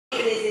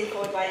Stephen is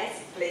employed by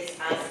Essex Police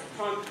as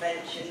crime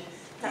prevention,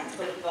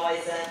 tactical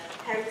advisor,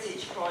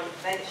 heritage crime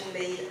prevention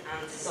lead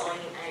and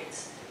signing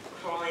out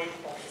crime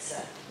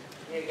officer.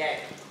 Here we go.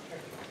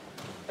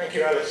 Thank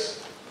you,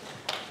 Alice.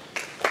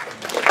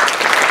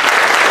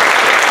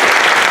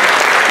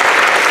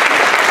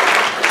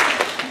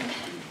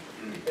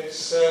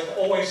 It's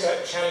always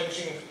that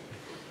challenging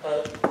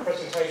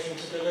presentation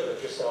to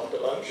deliver just after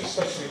lunch,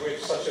 especially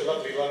with such a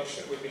lovely lunch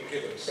that we've been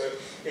given. So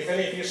if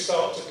any of you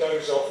start to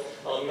doze off,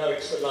 I'll know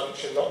it's the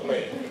lunch and not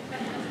me.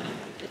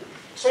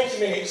 20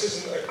 minutes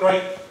isn't a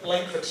great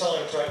length of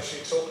time to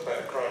actually talk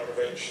about crime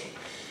prevention.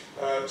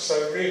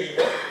 So really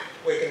what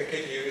we're going to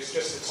give you is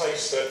just a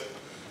taster.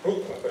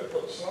 Oh, I better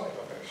put the slide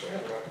up actually,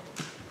 haven't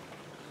I?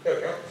 There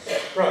we go.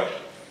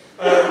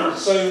 Right.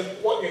 So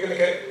what you're going to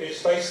get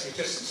is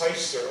basically just a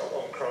taster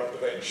on crime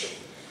prevention.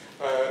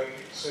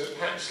 To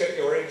perhaps get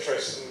your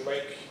interest and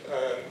make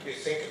you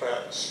think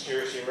about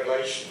security in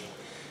relation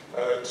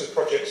to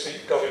projects that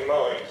you've got in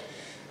mind.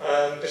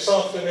 This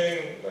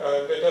afternoon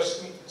there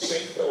doesn't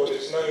seem, or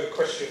there's no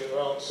question and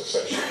answer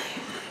session.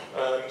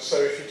 So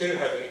if you do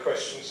have any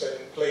questions, then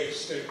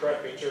please do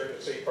grab me during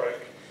the tea break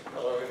and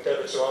I'll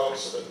endeavour to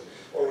answer them.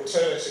 Or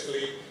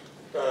alternatively,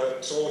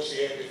 towards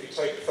the end, if you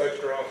take a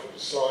photograph of the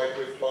slide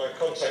with my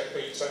contact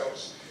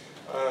details,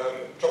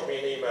 drop me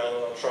an email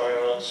and I'll try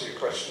and answer your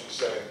questions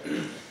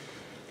there.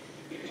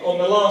 On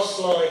the last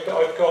slide that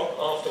I've got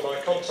after my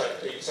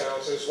contact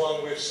details, there's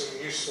one with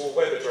some useful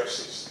web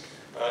addresses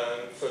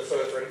for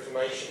further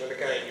information, and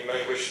again, you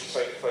may wish to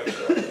take a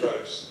photograph of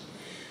those.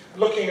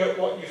 Looking at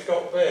what you've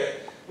got there,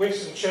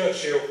 Winston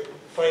Churchill,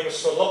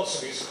 famous for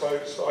lots of his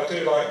quotes, but I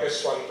do like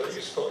this one that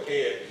he's put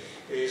here,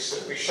 is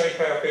that we shape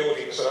our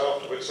buildings and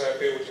afterwards our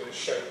buildings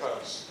shape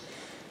us.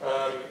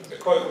 The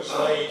quote was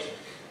made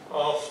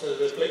after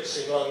the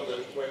Blitz in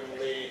London when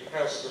the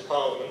Houses of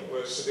Parliament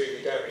were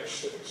severely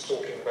damaged. It was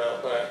talking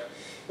about that.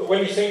 But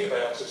when you think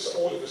about it,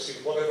 all of us,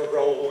 in whatever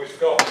role we've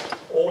got,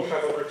 all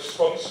have a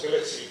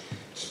responsibility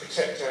to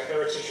protect our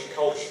heritage and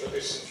culture for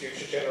this and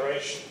future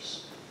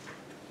generations.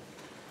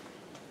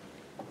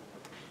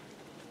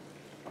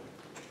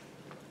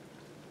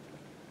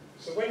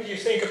 So when you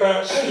think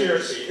about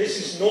security, this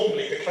is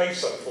normally the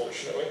case,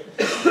 unfortunately.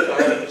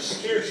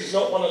 Security is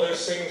not one of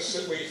those things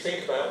that we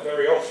think about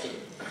very often.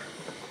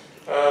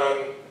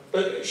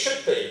 But it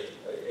should be.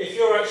 If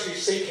you're actually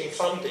seeking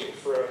funding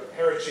for a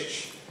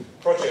heritage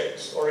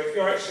project, or if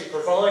you're actually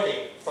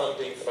providing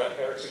funding for that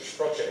heritage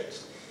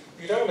project,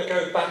 you don't want to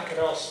go back and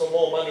ask for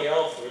more money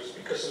afterwards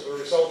because of a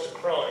result of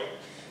crime.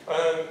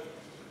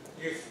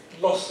 You've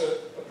lost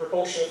a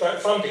proportion of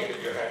that funding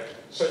that you had.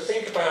 So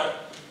think about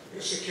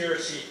your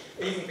security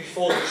even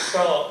before you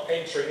start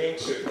entering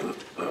into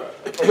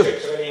a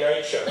project of any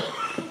nature.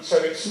 So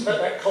it's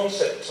at that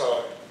concept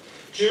time.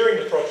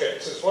 During the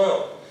project as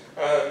well,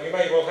 you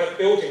may well have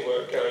building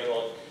work going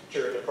on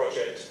during the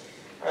project.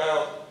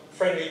 Our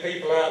friendly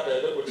people out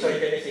there that will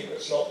take anything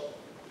that's not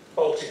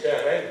bolted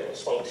down and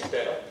what's bolted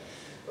down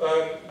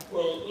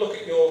will look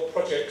at your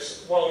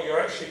projects while you're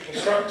actually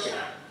constructing.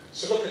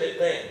 So look at it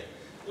then.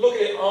 Look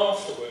at it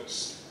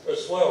afterwards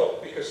as well,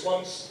 because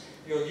once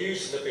you're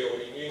using the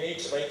building, you need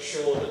to make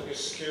sure that your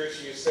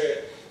security is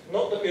there.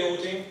 Not the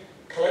building,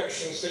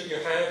 collections that you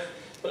have,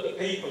 but the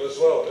people as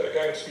well that are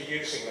going to be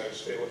using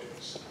those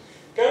buildings.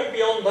 Going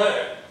beyond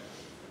that,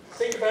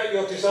 think about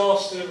your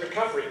disaster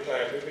recovery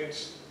plan. There's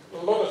been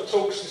a lot of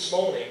talks this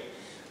morning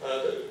that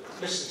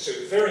I listened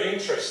to, very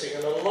interesting,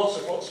 and a lot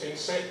of what's been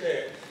said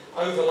there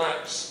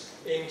overlaps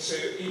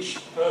into each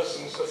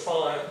person's, the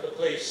fire, the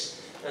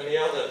police, and the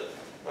other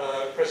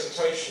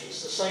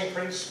presentations, the same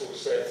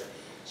principles there.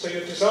 So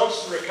your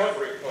disaster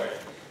recovery plan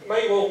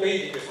may well be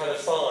that you've had a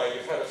fire,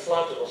 you've had a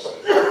flood or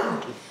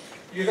something.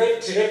 You've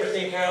emptied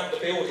everything out the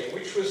building,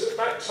 which was at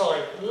that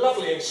time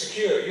lovely and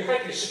secure. You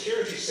had your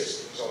security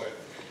systems on it.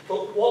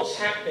 But what's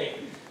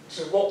happening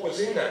to what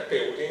was in that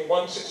building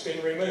once it's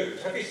been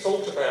removed? Have you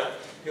thought about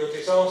your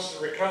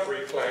disaster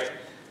recovery plan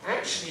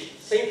actually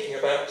thinking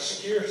about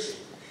security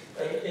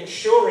and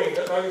ensuring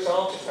that those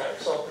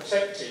artefacts are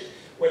protected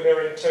when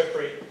they're in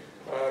temporary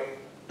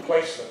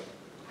placement?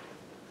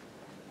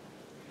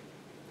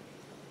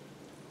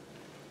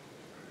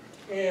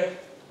 Yeah.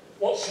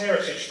 What's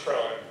heritage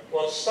crime?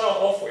 Well, to start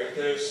off with,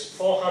 there's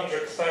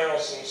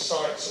 400,000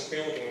 sites and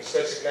buildings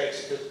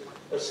designated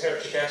as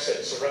heritage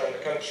assets around the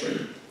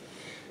country.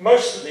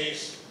 Most of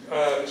these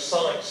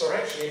sites are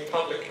actually in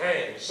public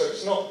hands, so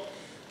it's not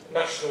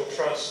National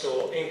Trust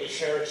or English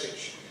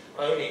Heritage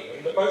owning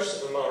them, but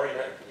most of them are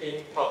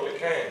in public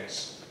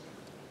hands.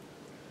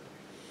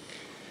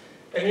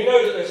 And you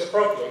know that there's a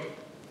problem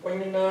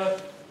when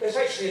there's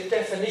actually a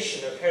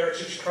definition of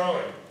heritage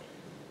crime.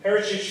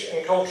 Heritage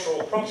and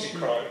cultural property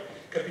crime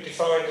can be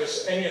defined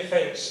as any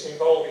offence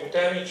involving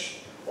damage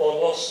or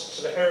loss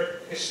to the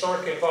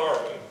historic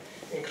environment,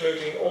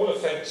 including all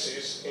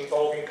offences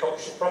involving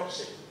cultural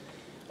property.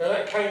 Now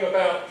that came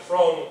about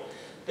from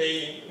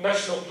the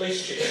National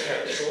Police Chiefs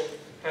Council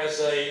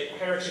has a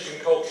heritage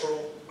and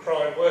cultural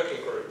crime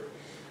working group.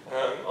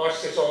 I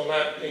sit on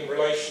that in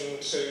relation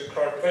to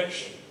crime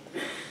prevention.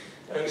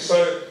 And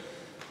so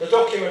the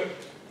document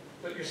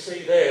that you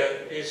see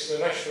there is the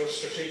National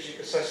Strategic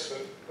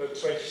Assessment of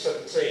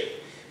 2017,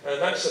 and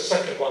that's the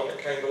second one that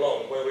came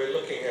along, where we're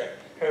looking at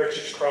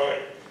heritage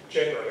crime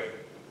generally.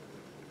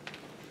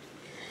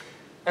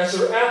 Out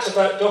of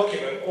that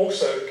document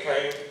also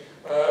came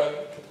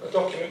a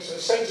document to the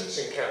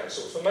Sentencing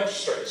Council for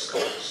Magistrates'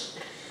 Courts.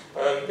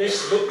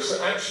 This looks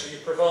at actually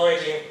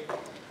providing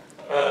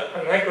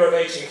an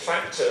aggravating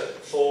factor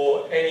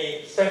for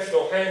any theft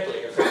or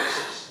handling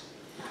offences.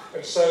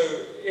 And so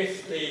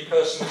if the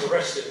person is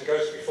arrested and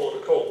goes before the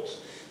court,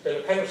 then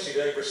the penalty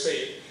they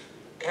receive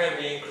can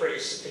be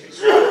increased if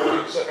it's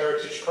reported as a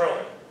heritage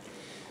crime.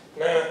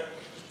 Now,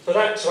 for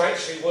that to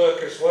actually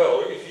work as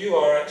well, if you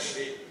are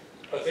actually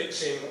a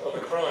victim of a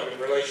crime in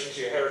relation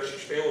to your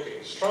heritage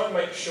buildings, try and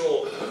make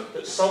sure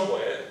that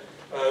somewhere,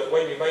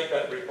 when you make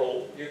that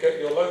report, you get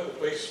your local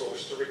police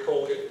force to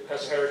record it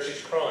as a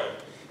heritage crime.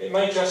 It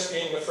may just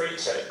be in the free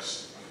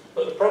text,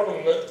 but the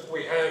problem that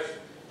we have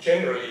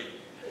generally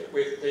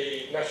with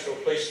the National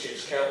Police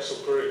Chiefs Council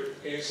group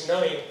is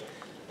knowing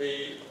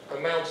the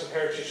amount of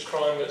heritage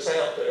crime that's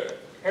out there.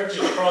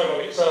 Heritage crime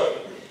on its own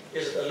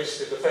isn't a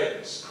listed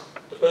offence.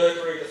 The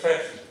burglary, the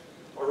theft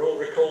are all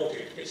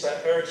recorded. It's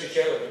that heritage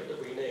element that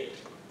we need.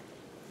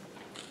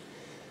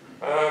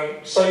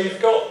 So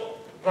you've got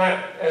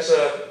that as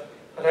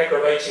an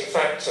aggravating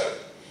factor,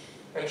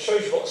 and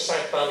shows you what a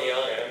sad bunny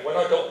I am. When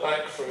I got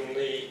back from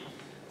the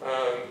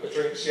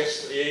drinks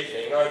yesterday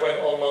evening, I went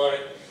on my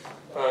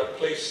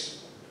police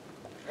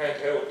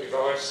handheld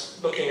device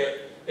looking at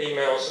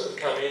emails that have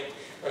come in,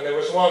 and there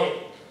was one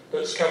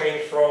that's coming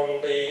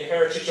from the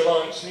Heritage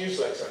Alliance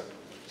newsletter.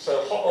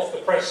 So hot off the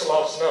press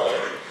last night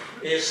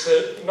is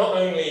that not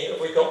only have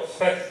we got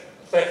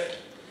theft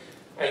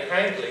and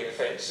handling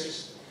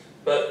offences,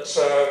 but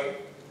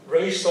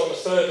released on the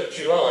 3rd of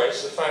July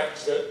is the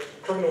fact that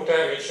criminal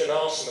damage and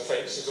arson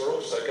offences are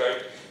also going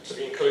to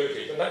be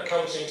included, and that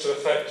comes into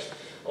effect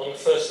on the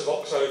 1st of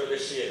October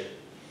this year.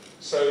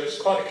 So there's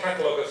quite a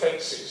catalogue of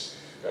offences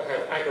that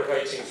have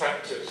aggravating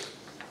factors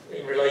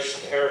in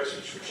relation to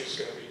heritage, which is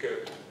going to be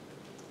good.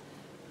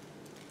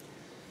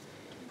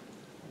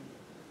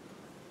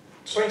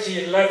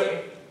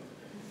 2011,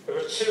 there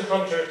were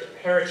 200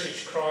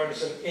 heritage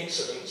crimes and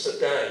incidents a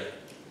day.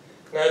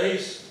 Now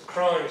these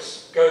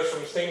crimes go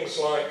from things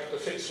like the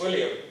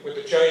Fitzwilliam with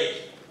the jade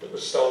that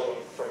was stolen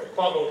from it,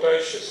 quite an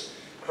audacious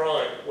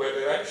crime where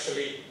they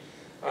actually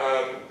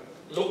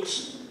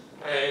looked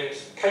and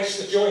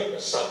cased the joint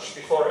as such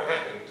before it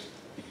happened.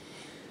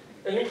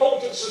 And the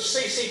importance of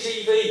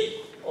CCTV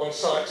on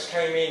sites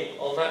came in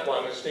on that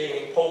one as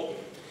being important.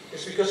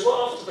 It's because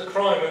after the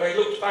crime, when they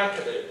looked back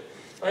at it,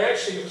 they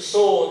actually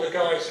saw the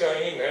guys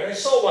going in there, and they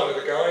saw one of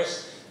the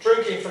guys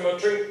drinking from a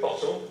drink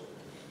bottle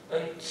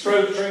and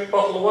throw the drink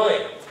bottle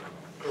away.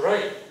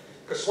 Great,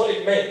 because what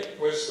it meant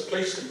was the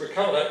police could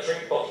recover that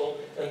drink bottle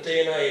and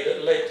DNA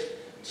that led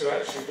to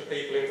actually the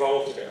people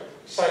involved in it.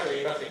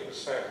 Sadly, nothing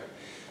was found.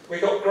 We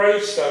got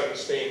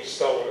gravestones being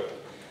stolen,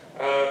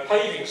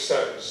 paving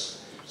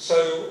stones.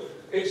 So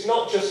it's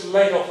not just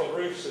lead off of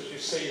roofs as you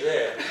see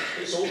there,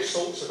 it's all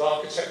sorts of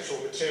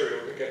architectural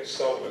material that gets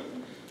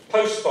stolen.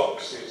 Post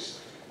boxes,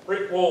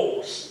 brick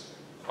walls,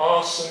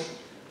 arson,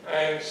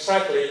 and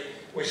sadly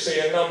we see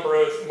a number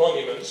of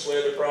monuments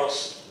where the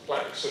brass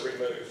plaques are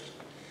removed.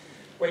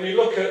 When you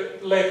look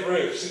at lead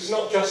roofs, it's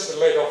not just the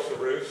lead off the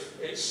roof,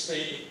 it's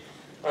the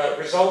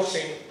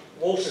resulting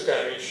water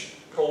damage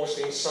caused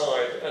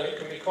inside, and it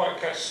can be quite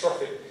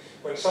catastrophic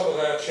when some of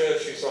our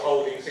churches are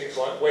holding things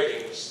like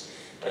weddings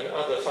and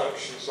other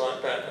functions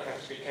like that that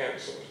have to be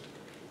cancelled.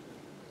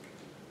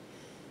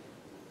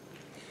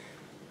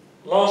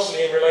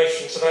 Lastly, in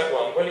relation to that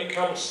one, when it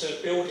comes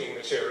to building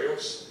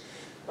materials,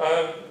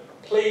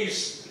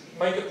 please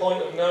make a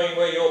point of knowing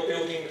where your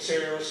building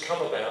materials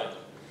come about,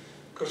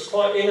 because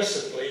quite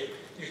innocently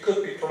you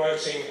could be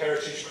promoting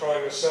heritage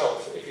crime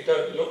yourself if you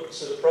don't look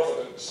to the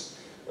provenance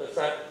of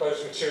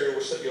those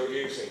materials that you're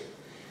using.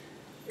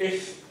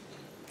 If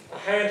a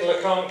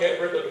handler can't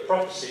get rid of the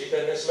property,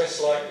 then there's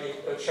less likely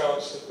a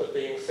chance of there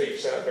being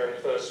thieves out there in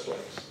the first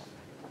place.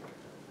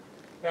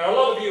 Now, a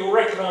lot of you will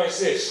recognise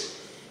this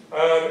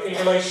in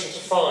relation to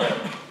fire.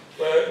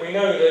 We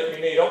know that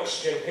you need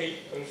oxygen, heat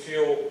and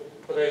fuel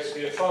for there to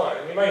be a fire.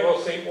 And you may well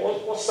think, well,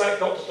 what's that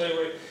got to do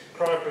with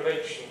crime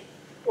prevention?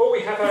 Well,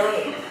 we have our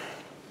own.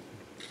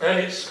 And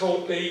it's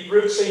called the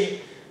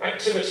routine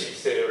activity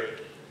theory.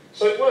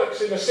 So it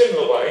works in a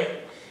similar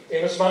way,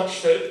 in as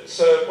much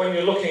that when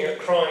you're looking at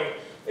crime,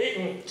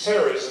 even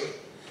terrorism,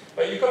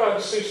 you've got to have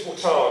a suitable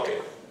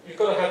target. You've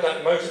got to have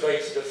that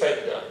motivated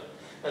offender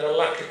and a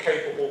lack of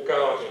capable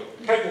guardian.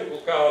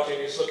 Capable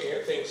guardian is looking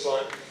at things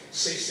like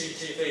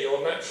CCTV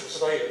or natural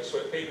surveillance,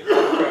 where people can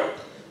look out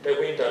their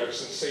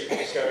windows and see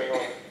what's going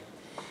on.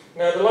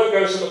 Now the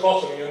logos at the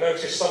bottom, you'll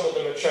notice some of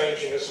them are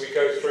changing as we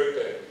go through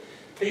there.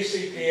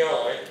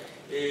 PCPI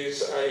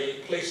is a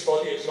police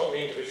body, it's not an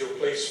individual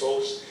police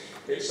force,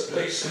 it's a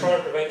police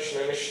crime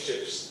prevention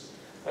initiatives,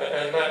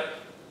 and that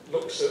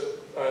looks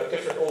at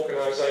different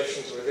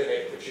organisations within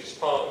it, which is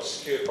part of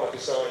Secured by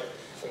Design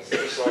and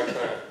things like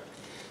that.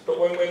 But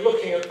when we're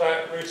looking at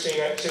that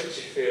routine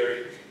activity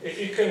theory, if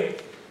you can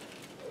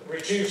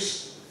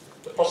reduce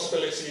the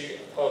possibility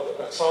of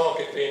a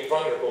target being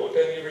vulnerable,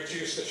 then you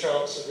reduce the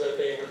chance of there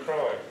being a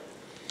crime.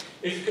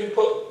 If you can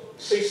put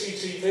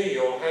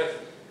CCTV or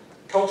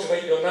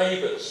cultivate your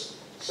neighbours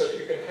so that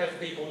you can have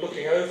people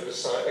looking over the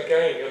site,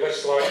 again, you're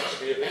less likely to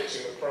be a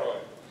victim of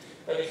crime.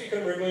 And if you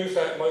can remove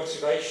that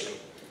motivation,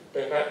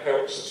 then that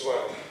helps as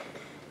well.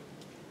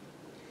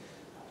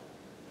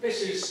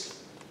 This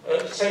is the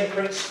 10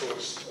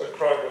 principles of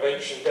crime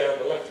prevention down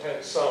the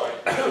left-hand side,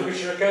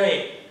 which are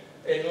again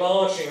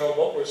enlarging on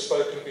what we've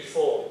spoken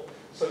before.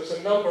 So there's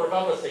a number of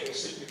other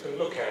things that you can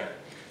look at.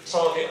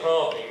 Target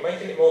hardening,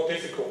 making it more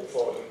difficult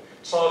for them.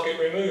 Target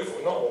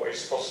removal, not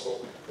always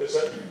possible. There's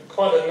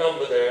quite a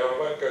number there, I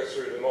won't go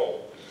through them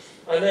all.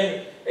 And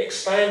then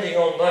expanding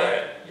on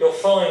that, you'll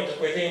find that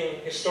within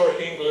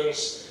Historic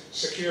England's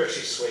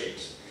security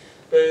suite,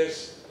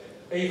 there's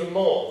even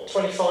more,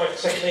 25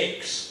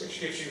 techniques,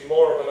 which gives you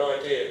more of an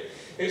idea.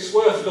 It's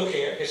worth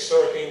looking at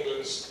Historic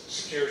England's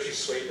security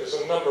suite. There's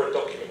a number of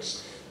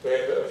documents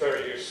there that are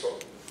very useful.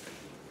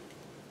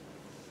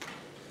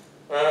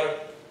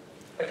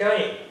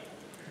 Again,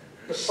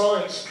 the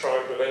science of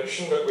crime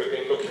prevention that we've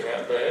been looking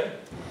at there,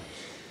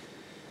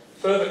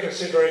 further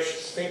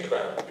considerations to think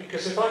about,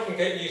 because if I can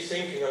get you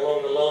thinking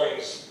along the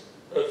lines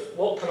of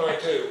what can I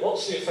do,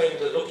 what's the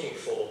offender looking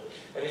for,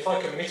 and if I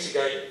can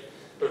mitigate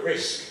the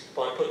risk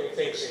by putting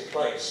things in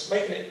place,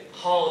 making it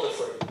harder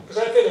for them, because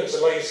our villains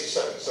are lazy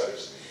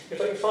so-and-sos. If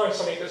they can find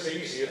something that's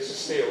easier to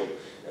steal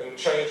and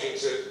change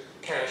into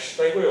cash,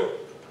 they will.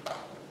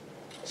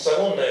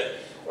 So on there,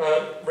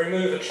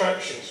 remove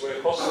attractions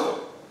where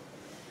possible.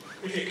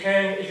 If you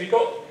can, if you've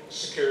got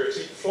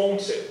security,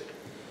 flaunt it.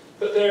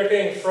 But there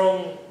again,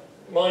 from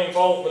my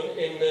involvement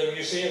in the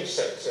museum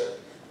sector,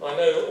 I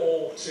know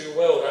all too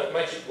well that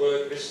magic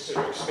word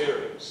visitor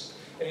experience.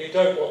 And you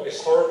don't want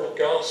this horrible,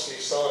 ghastly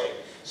sign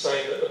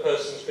saying that the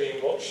person's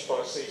being watched by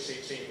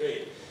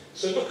CCTV.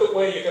 So look at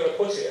where you're going to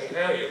put it and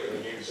how you're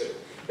going to use it.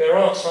 There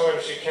are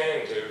times you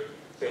can do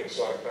things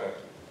like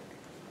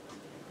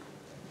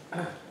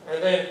that.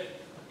 And then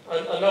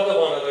another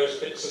one of those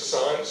bits of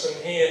science, and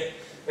here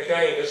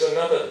again there's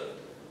another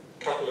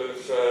couple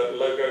of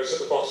logos at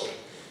the bottom,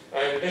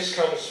 and this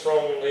comes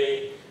from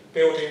the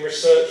Building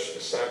Research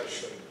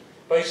Establishment.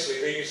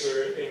 Basically these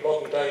are in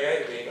modern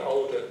day and in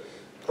older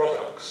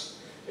products,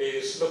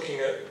 is looking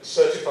at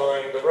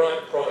certifying the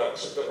right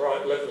products at the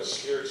right level of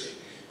security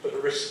for the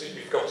risk that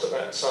you've got at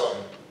that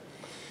time.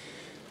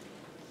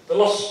 The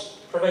Loss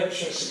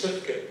Prevention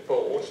Certificate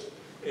Board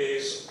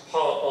is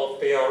part of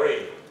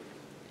BRE,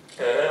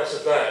 and out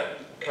of that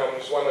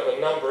comes one of a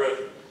number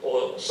of,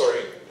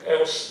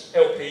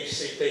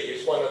 LPCB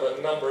is one of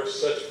a number of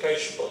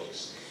certification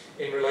bodies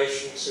in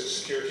relation to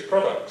security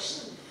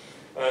products.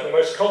 The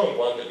most common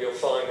one that you'll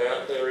find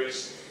out there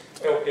is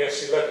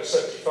LPS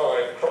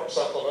 1175, crops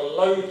up on a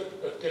load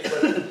of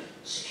different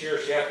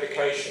security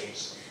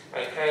applications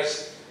and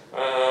has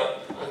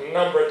a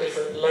number of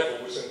different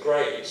levels and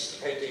grades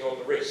depending on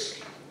the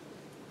risk.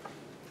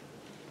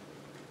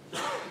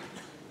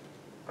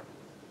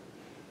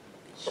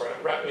 Sorry,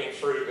 I'm rattling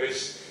through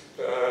this,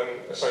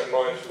 so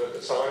mindful of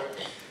the time.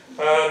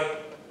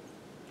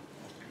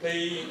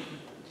 The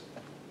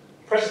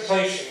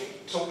presentation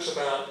talks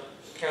about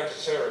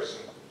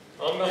counter-terrorism.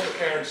 I'm not a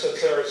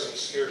counter-terrorism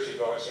security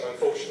advisor, and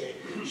unfortunately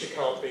she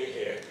can't be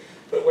here.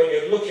 But when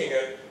you're looking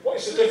at what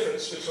is the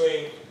difference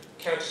between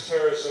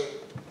counter-terrorism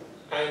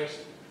and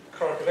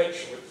crime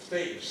prevention with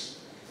thieves,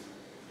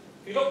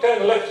 if you look down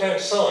the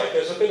left-hand side,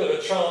 there's a bit of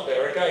a chart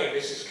there. Again,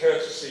 this is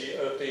courtesy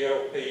of the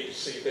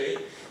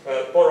LPCB,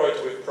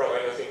 borrowed with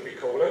pride, I think we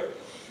call it.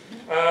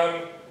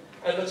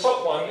 And the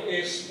top one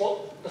is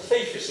what the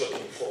thief is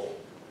looking for.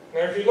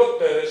 Now, if you look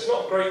there, there's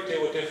not a great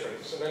deal of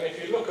difference. And then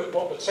if you look at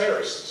what the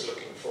terrorist is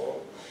looking for,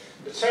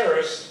 the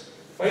terrorist,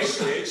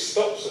 basically, it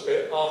stops a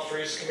bit after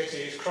he's committed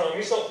his crime.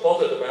 He's not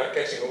bothered about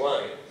getting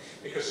away,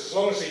 because as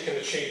long as he can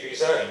achieve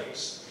his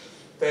aims,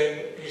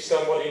 then he's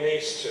done what he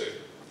needs to.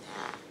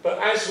 But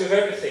as with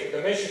everything,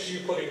 the measures you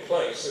put in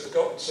place have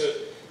got to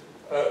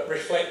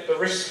reflect the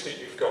risk that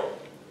you've got.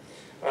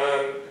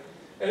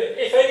 And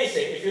if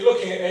anything, if you're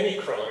looking at any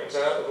crimes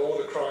out of all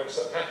the crimes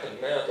that happen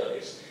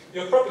nowadays,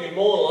 you're probably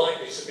more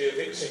likely to be a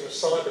victim of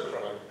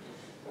cybercrime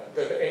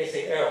than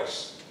anything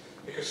else,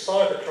 because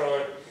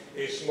cybercrime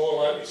is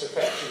more likely to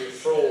affect you with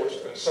fraud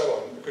and so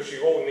on, because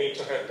you all need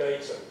to have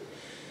data.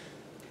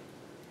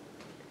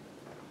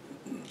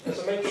 As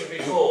I mentioned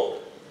before,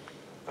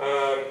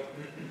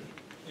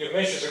 your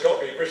measures have got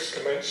to be risk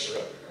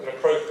commensurate and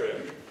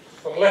appropriate.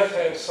 On the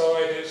left-hand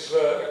side is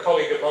a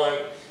colleague of mine,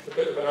 a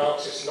bit of an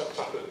artist, knocked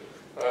up at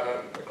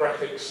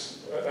graphics.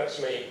 That's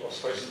me, or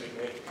supposed to be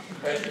me.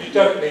 And you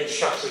don't need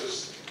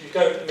shutters, you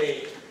don't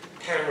need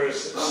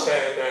cameras that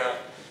stand out.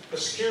 The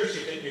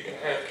security that you can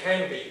have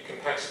can be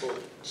compatible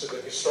to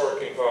the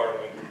historic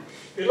environment.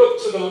 If you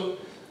look to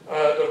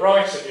the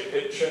right of your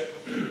picture,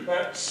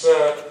 that's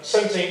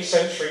 17th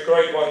century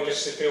Grade 1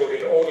 listed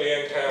building, Audley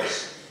End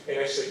House in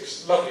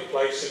Essex. Lovely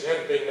place. If you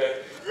haven't been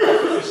there,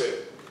 have a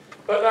visit.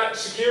 But that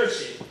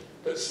security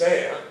that's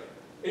there,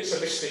 it's a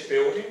listed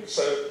building,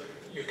 so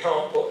you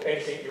can't put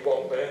anything you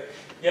want there.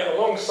 Yet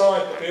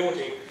alongside the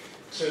building,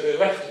 to the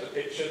left of the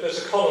picture,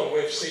 there's a column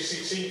with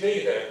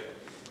CCTV there.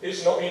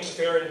 It's not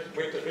interfering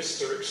with the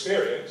visitor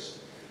experience.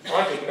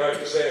 I didn't know it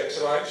was there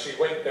until I actually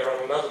went there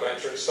on another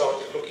matter and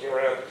started looking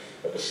around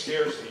at the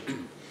security.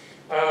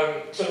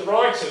 To the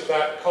right of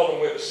that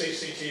column with the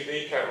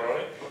CCTV camera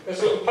on it, there's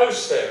a little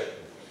post there.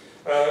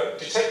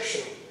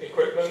 Detection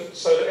equipment,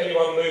 so that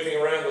anyone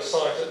moving around the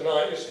site at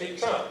night is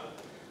picked up.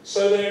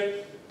 So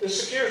the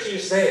security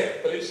is there,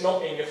 but it's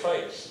not in your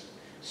face.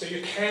 So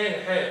you can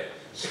have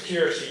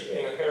security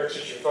in a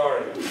heritage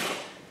environment.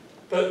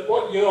 But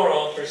what you're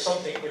after is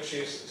something which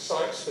is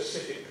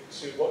site-specific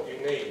to what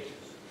you need.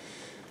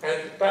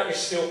 And that is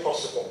still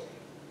possible.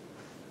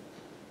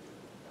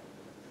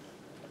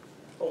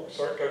 Oh,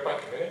 sorry, go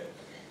back a minute.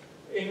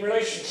 In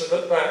relation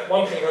to that,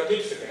 one thing I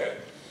did forget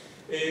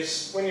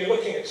is when you're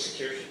looking at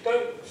security,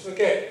 don't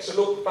forget to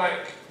look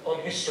back on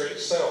history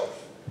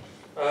itself.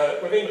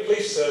 Within the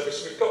police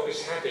service, we've got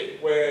this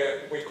habit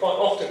where we quite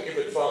often give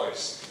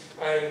advice,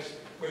 and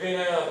within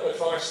our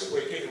advice that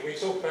we're given, we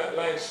talk about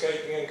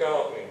landscaping and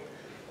gardening.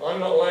 I'm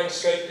not a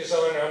landscape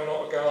designer, I'm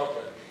not a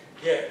gardener.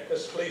 Yet,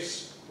 as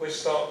police, we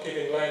start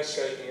giving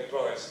landscaping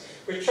advice.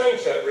 We've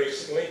changed that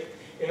recently,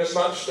 in as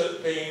much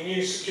that the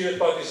new Secured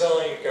by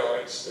Design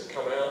guides that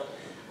come out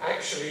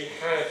actually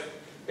have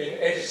been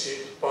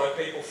edited by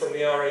people from the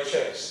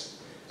RHS.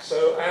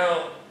 So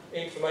our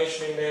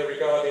information in there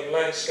regarding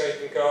landscape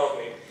and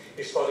gardening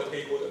is by the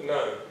people that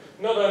know.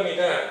 Not only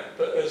that,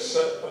 but as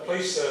a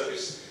police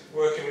service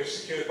working with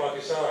Secured by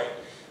Design,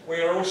 we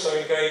are also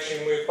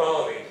engaging with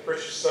BALI, the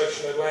British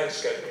Association of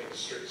Landscape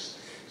Industries.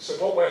 So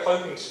what we're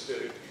hoping to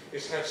do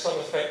is have some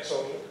effect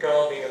on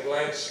gardening and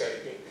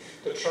landscaping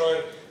to try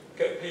and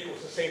get people to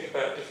think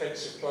about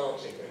defensive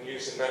planting and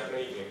using that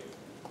medium.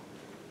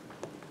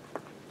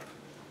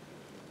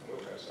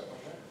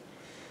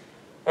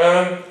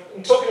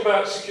 I'm talking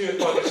about Secured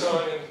by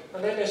Design,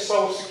 and then there's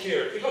Sole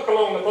Secure. If you look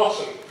along the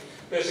bottom,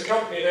 there's a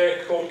company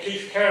there called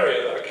Keith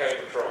Carrier that I came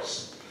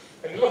across.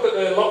 And look at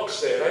their locks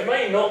there. They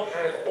may not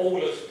have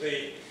all of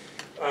the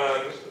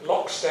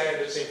lock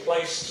standards in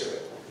place to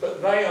it,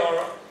 but they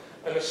are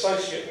an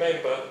associate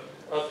member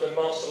of the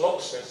Master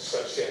Locksmith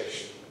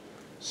Association.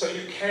 So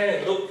you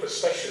can look for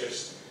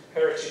specialist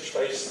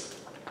heritage-based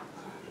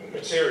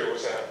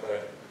materials out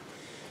there.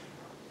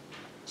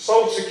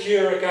 Sole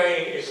Secure,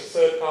 again, is a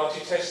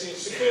third-party testing.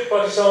 Secured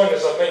by Design,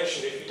 as I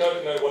mentioned, if you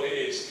don't know what it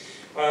is,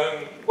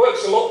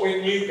 works a lot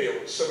with new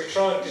builds. So we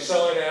try and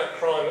design out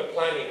crime at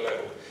planning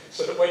level,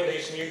 so that when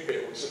these new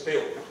builds are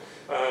built,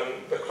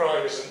 the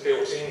crime isn't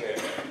built in there.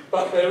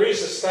 But there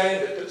is a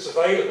standard that's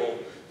available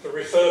for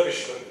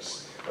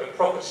refurbishments and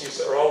properties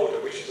that are older,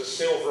 which is a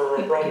silver or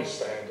a bronze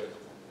standard.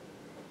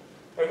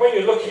 And when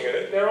you're looking at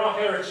it, there are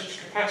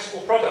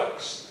heritage-compatible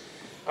products.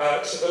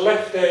 To the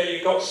left there,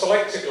 you've got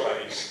Selector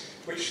Glaze,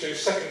 which do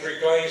secondary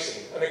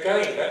glazing. And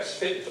again, that's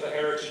fit for the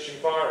heritage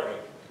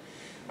environment.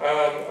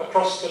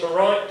 Across to the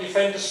right,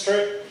 Defender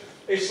Strip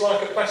is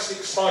like a plastic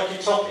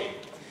spiky topping.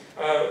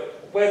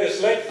 Where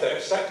there's lead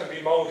thefts, that can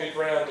be moulded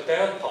round a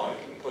downpipe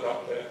and put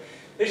up there.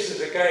 This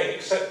is again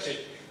accepted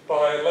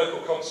by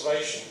local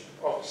conservation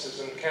officers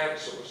and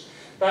councils.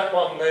 That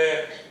one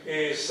there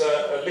is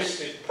a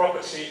listed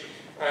property,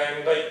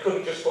 and they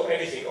couldn't just put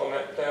anything on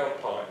that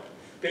downpipe.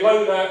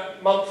 Below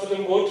that, Mumford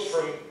and Wood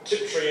from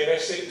Tiptree in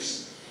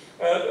Essex,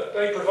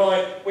 they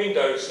provide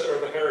windows that are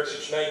of a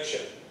heritage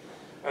nature.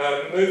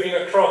 Moving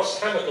across,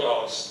 Hammer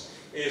Glass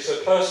is a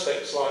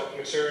perspex-like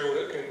material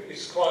that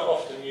is quite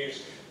often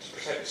used to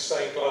protect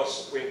stained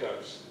glass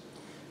windows.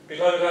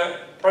 Below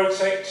that,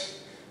 Protect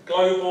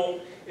Global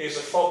is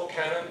a fog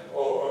cannon,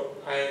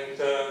 and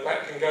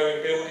that can go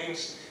in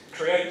buildings,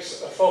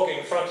 creates a fog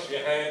in front of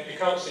your hand. You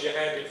can't see your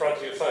hand in front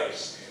of your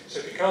face, so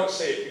if you can't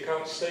see it, you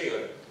can't steal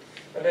it.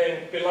 And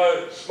then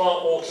below,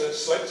 Smart Water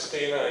selects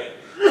DNA.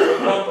 There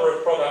are a number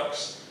of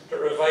products that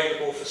are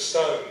available for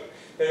stone.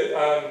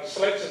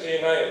 Selector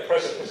DNA at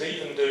present is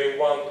even doing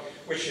one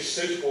which is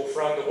suitable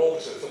for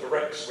underwater for the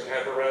wrecks we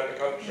have around the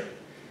country.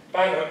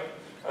 Banham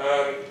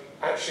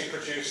actually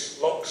produce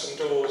locks and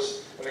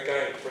doors, and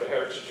again for the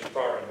heritage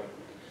environment.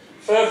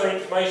 Further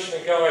information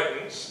and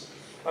guidance,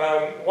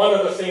 one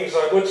of the things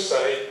I would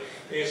say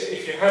is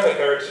if you have a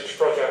heritage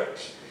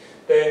project,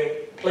 then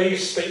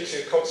please speak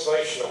to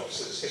conservation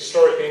officers,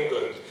 Historic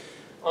England,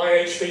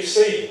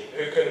 IHBC,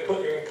 who can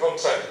put you in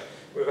contact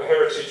with a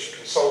heritage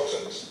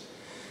consultant.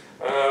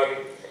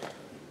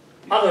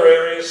 Other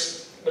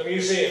areas, the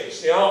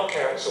museums, the Art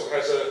Council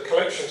has a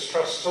Collections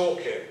Trust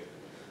Toolkit,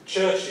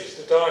 churches,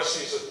 the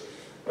Diocese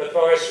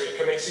Advisory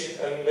Committee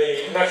and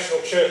the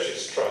National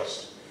Churches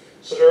Trust.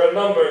 So there are a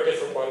number of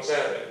different ones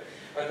out there.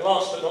 And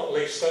last but not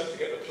least, don't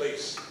forget the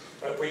police.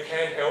 We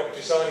can help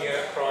designing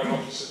out crime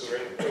officers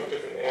in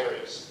different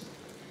areas.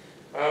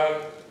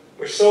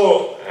 We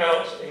saw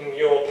out in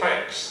your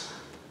packs,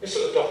 this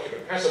little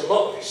document has a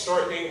lot of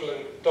Historic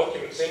England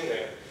documents in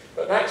there,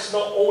 but that's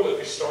not all of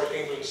Historic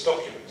England's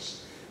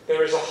documents.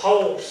 There is a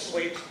whole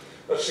suite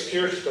of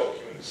security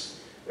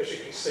documents, as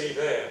you can see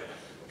there,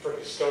 from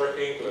historic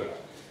England.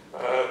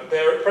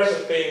 They're at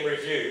present being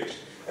reviewed,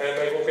 and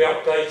they will be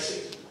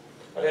updated.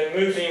 And then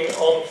moving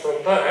on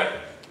from that,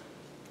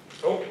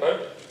 oh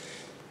no,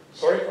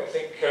 sorry, I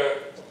think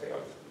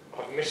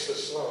I've missed a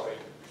slide.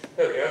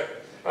 There we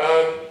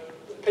go.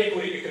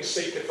 People that you can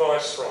seek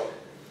advice from.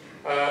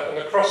 And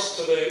across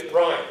to the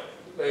right,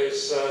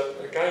 there's,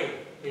 again,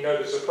 you know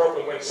there's a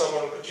problem when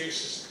someone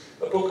produces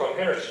a book on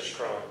heritage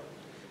crime.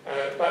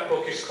 That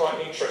book is quite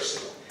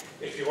interesting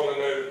if you want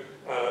to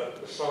know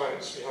the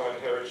science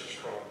behind heritage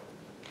crime.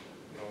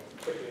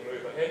 I'll quickly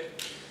move ahead.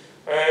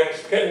 And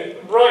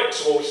getting right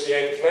towards the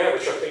end now,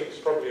 which I think is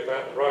probably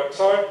about the right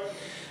time,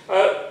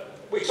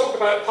 we talk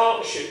about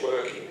partnership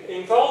working.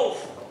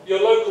 Involve your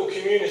local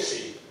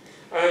community,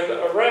 and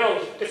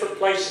around different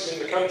places in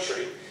the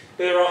country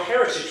there are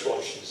heritage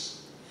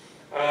watches.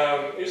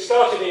 It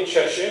started in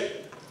Cheshire,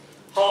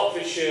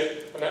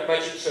 Hertfordshire, and that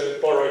magic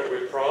term borrowed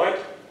with pride,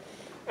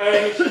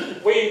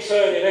 and we in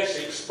turn in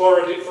Essex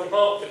borrowed it from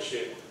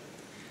Hertfordshire.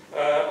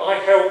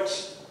 I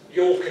helped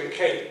York and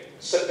Kent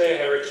set their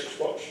heritage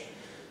watch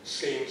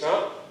schemes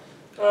up.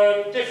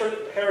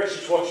 Different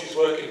heritage watches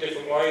work in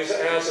different ways.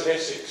 Ours in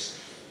Essex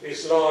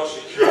is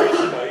largely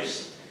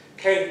community-based.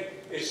 Kent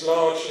is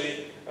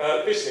largely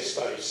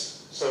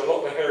business-based, so a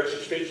lot of the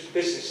heritage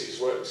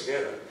businesses work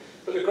together.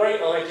 But the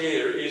great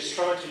idea is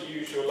trying to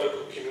use your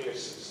local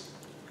communities.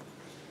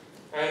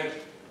 And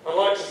I'd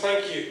like to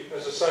thank you,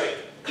 as I say,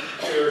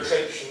 for your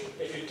attention.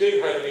 If you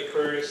do have any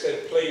queries, then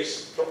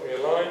please drop me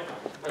a line.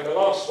 And the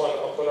last one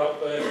I'll put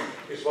up there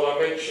is what I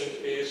mentioned,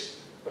 is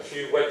a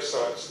few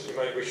websites that you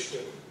may wish to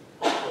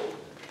follow.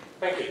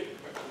 Thank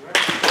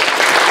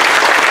you.